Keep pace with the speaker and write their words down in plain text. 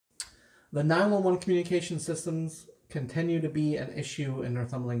The 911 communication systems continue to be an issue in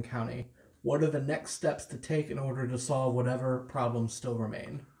Northumberland County. What are the next steps to take in order to solve whatever problems still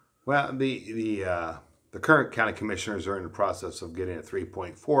remain? Well, the current county commissioners are in the process of getting a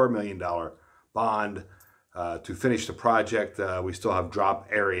 $3.4 million bond to finish the project. We still have drop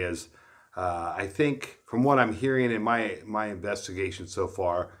areas. I think, from what I'm hearing in my investigation so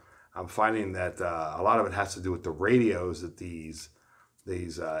far, I'm finding that a lot of it has to do with the radios that these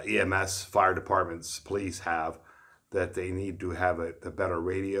EMS, fire departments, police have. That they need to have the better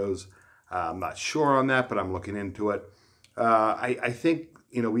radios. I'm not sure on that, but I'm looking into it. I think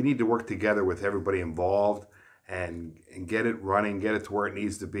we need to work together with everybody involved and get it running, get it to where it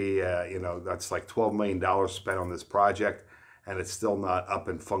needs to be. That's like $12 million spent on this project, and it's still not up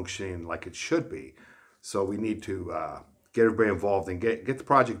and functioning like it should be. So we need to get everybody involved and get the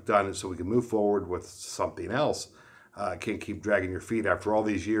project done, so we can move forward with something else. Can't keep dragging your feet after all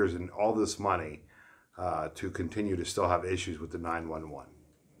these years and all this money to continue to still have issues with the 911.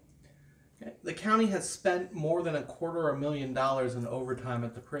 Okay. The county has spent more than $250,000 in overtime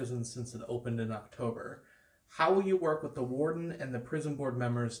at the prison since it opened in October. How will you work with the warden and the prison board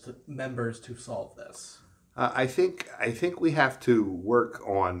members to solve this? I think we have to work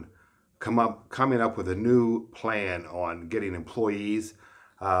on coming up with a new plan on getting employees.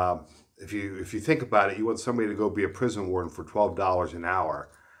 If you think about it, you want somebody to go be a prison warden for $12 an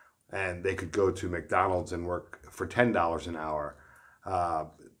hour, and they could go to McDonald's and work for $10 an hour.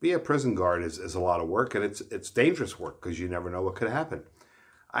 Be a prison guard is a lot of work, and it's dangerous work because you never know what could happen.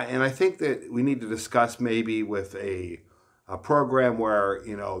 And I think that we need to discuss maybe with a program where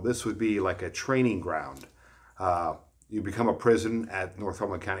this would be like a training ground. You become a prison at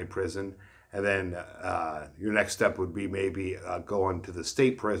Northumberland County Prison, and then your next step would be maybe going to the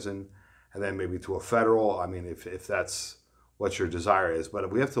state prison, and then maybe to a federal. I mean, if that's what your desire is.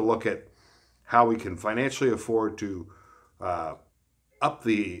 But we have to look at how we can financially afford to up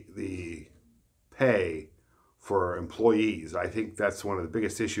the pay for employees. I think that's one of the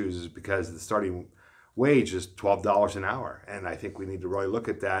biggest issues, is because the starting wage is $12 an hour, and I think we need to really look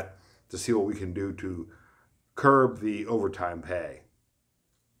at that to see what we can do to curb the overtime pay.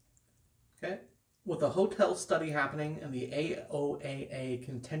 Okay. With a hotel study happening and the AOAA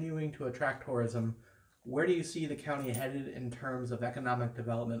continuing to attract tourism, where do you see the county headed in terms of economic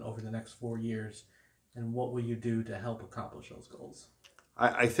development over the next 4 years? And what will you do to help accomplish those goals?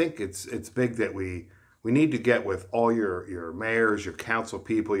 I think it's big that we need to get with all your mayors, your council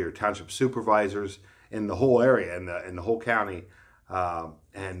people, your township supervisors in the whole area, in the whole county,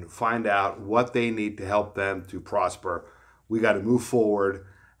 and find out what they need to help them to prosper. We got to move forward,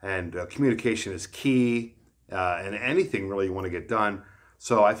 and communication is key, and anything really you want to get done.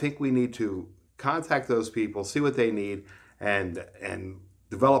 So I think we need to contact those people, see what they need, and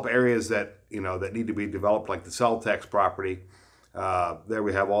develop areas that that need to be developed, like the cell tax property. There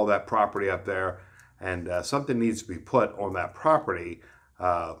we have all that property up there, and something needs to be put on that property.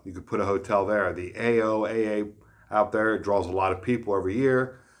 You could put a hotel there. The AOAA out there, it draws a lot of people every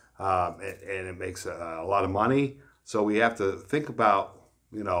year, and it makes a lot of money. So we have to think about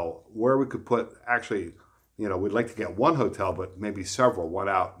where we could put, actually, we'd like to get one hotel, but maybe several, one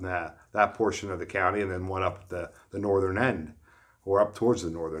out in that portion of the county, and then one up at the northern end, or up towards the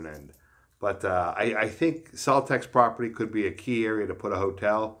northern end. But I think Celtex property could be a key area to put a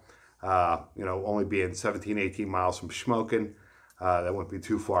hotel. Only being 17, 18 miles from Schmoken, that wouldn't be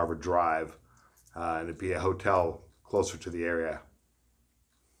too far of a drive, and it'd be a hotel closer to the area.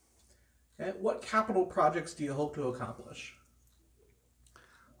 Okay. What capital projects do you hope to accomplish?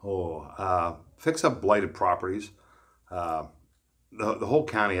 Fix up blighted properties. The whole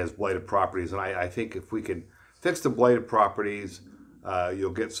county has blighted properties, and I think if we can fix the blighted properties, you'll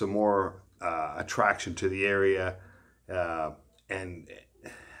get some more attraction to the area, and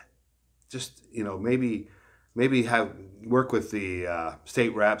just maybe have work with the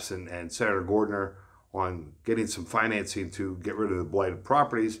state reps and Senator Gordner on getting some financing to get rid of the blighted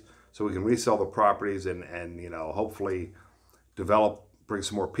properties, so we can resell the properties and hopefully bring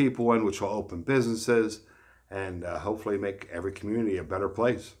some more people in, which will open businesses, and hopefully make every community a better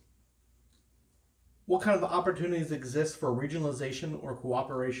place. What kind of opportunities exist for regionalization or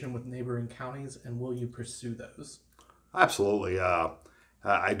cooperation with neighboring counties, and will you pursue those? Absolutely.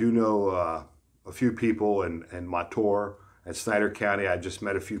 I do know a few people in Montour and Snyder County. I just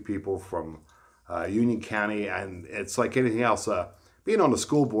met a few people from Union County, and it's like anything else. Being on the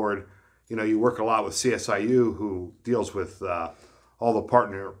school board, you work a lot with CSIU, who deals with all the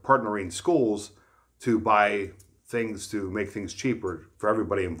partnering schools to buy things to make things cheaper for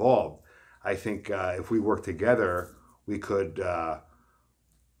everybody involved. I think if we work together, we could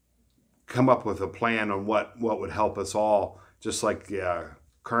come up with a plan on what would help us all, just like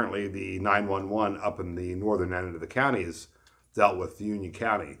currently the 911 up in the northern end of the county is dealt with Union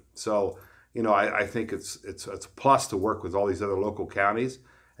County. So, you know, I think it's a plus to work with all these other local counties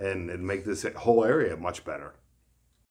and make this whole area much better.